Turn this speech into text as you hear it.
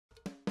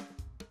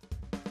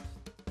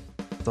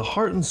The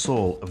heart and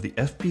soul of the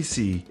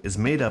FPC is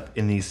made up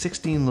in these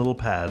 16 little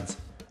pads.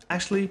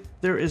 Actually,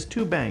 there is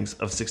 2 banks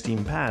of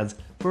 16 pads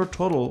for a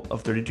total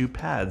of 32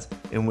 pads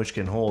in which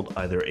can hold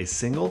either a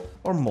single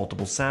or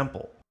multiple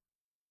sample.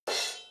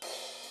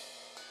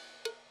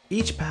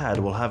 Each pad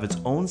will have its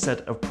own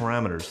set of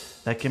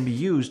parameters that can be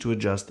used to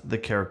adjust the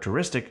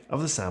characteristic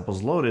of the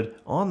samples loaded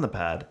on the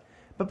pad.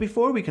 But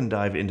before we can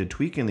dive into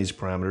tweaking these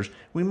parameters,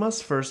 we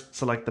must first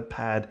select the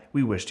pad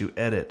we wish to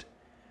edit.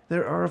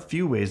 There are a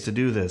few ways to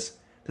do this.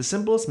 The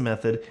simplest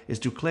method is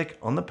to click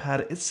on the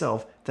pad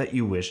itself that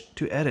you wish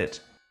to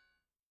edit.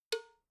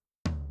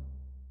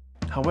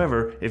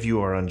 However, if you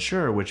are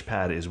unsure which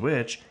pad is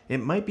which, it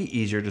might be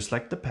easier to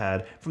select the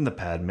pad from the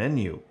pad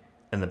menu,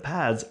 and the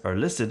pads are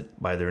listed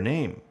by their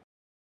name.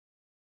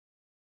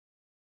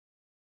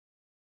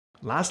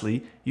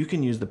 Lastly, you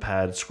can use the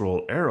pad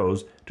scroll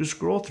arrows to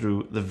scroll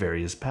through the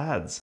various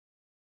pads.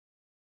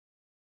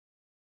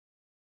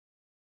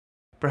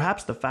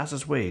 Perhaps the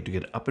fastest way to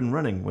get up and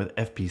running with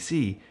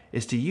FPC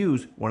is to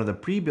use one of the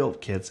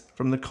pre-built kits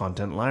from the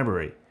content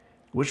library,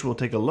 which we'll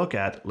take a look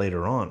at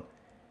later on.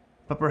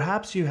 But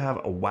perhaps you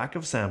have a whack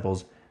of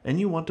samples and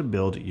you want to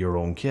build your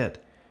own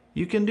kit.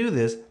 You can do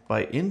this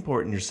by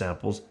importing your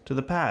samples to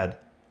the pad,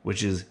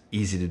 which is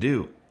easy to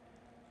do.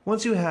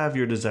 Once you have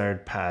your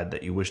desired pad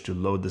that you wish to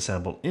load the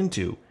sample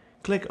into,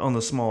 click on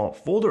the small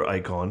folder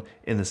icon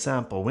in the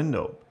sample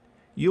window.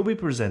 You'll be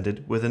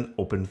presented with an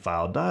Open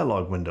File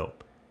dialog window.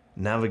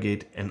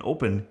 Navigate and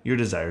open your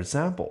desired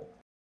sample.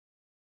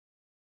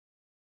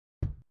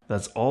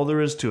 That's all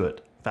there is to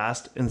it,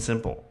 fast and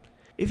simple.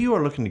 If you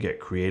are looking to get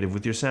creative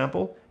with your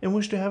sample and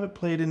wish to have it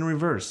played in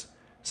reverse,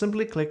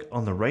 simply click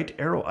on the right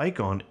arrow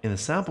icon in the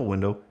sample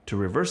window to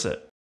reverse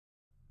it.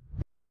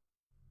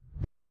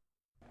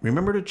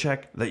 Remember to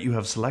check that you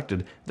have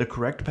selected the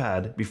correct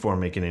pad before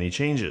making any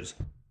changes.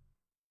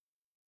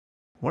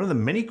 One of the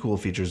many cool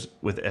features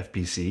with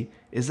FPC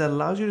is that it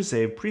allows you to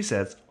save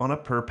presets on a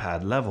per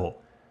pad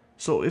level.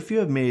 So if you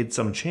have made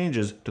some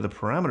changes to the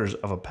parameters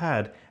of a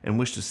pad and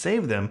wish to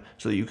save them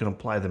so that you can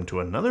apply them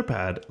to another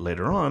pad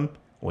later on,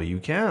 well, you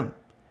can.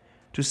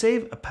 To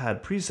save a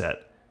pad preset,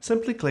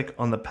 simply click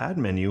on the pad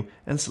menu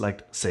and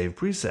select Save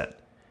Preset.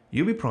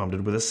 You'll be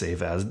prompted with a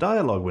Save As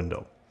dialog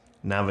window.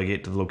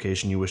 Navigate to the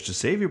location you wish to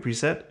save your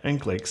preset and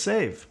click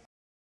Save.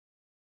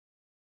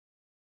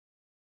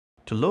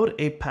 To load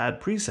a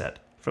pad preset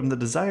from the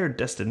desired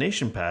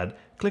destination pad,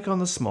 click on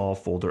the small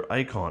folder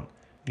icon.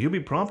 You'll be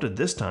prompted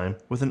this time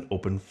with an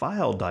Open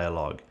File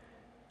dialog.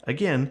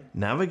 Again,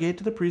 navigate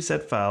to the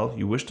preset file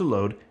you wish to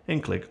load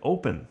and click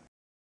Open.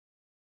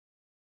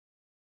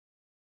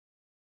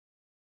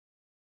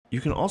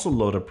 You can also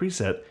load a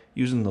preset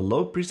using the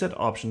Load Preset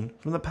option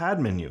from the pad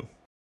menu.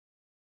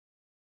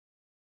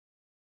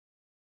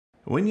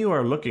 When you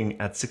are looking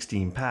at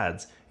 16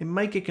 pads, it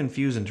might get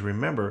confusing to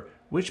remember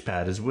which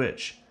pad is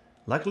which.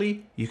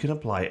 Luckily, you can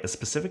apply a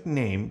specific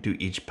name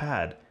to each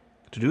pad.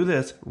 To do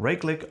this,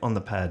 right-click on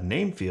the pad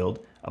name field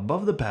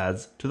above the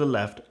pads to the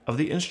left of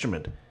the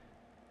instrument.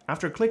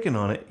 After clicking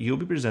on it, you'll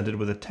be presented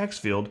with a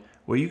text field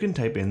where you can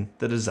type in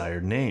the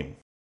desired name.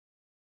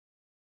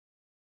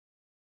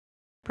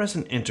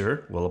 Pressing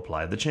Enter will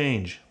apply the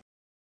change.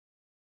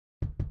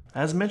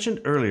 As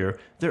mentioned earlier,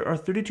 there are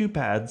 32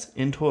 pads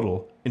in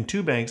total in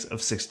 2 banks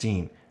of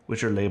 16,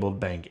 which are labeled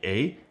Bank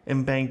A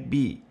and Bank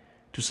B.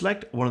 To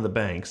select one of the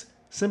banks,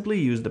 simply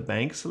use the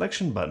Bank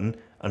Selection button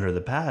under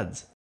the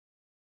pads.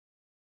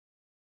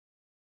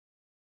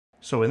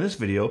 So in this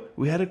video,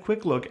 we had a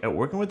quick look at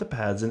working with the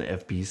pads in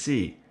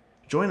FPC.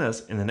 Join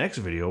us in the next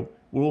video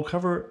where we'll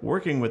cover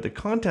working with the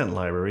content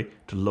library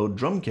to load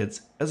drum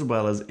kits as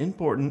well as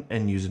importing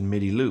and using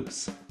MIDI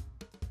loops.